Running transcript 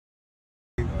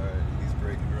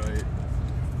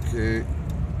Okay,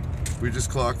 we just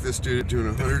clocked this dude doing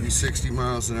 160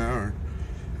 miles an hour.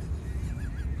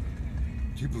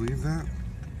 Do you believe that?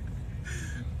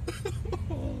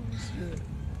 Oh, shit.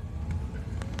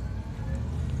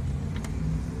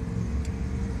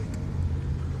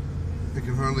 I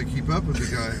can hardly keep up with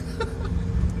the guy.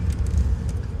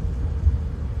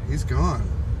 He's gone.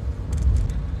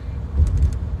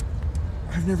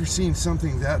 I've never seen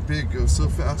something that big go so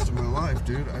fast in my life,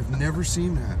 dude. I've never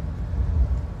seen that.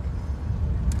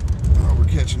 Oh, we're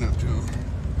catching up to him.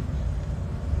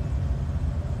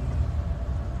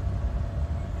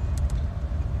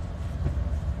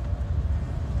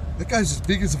 That guy's as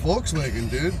big as a Volkswagen,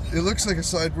 dude. It looks like a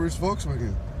sideways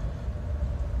Volkswagen.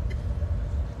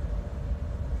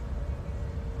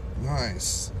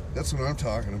 Nice. That's what I'm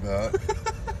talking about.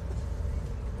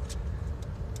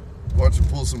 Watch him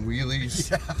pull some wheelies.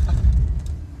 Yeah.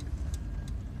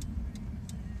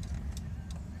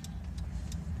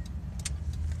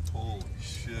 Holy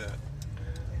shit.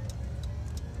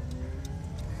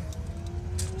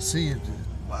 See it, dude.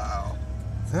 Wow.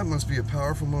 That must be a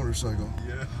powerful motorcycle.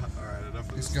 Yeah. Alright, enough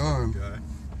of He's this gone. guy.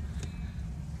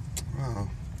 Wow,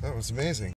 that was amazing.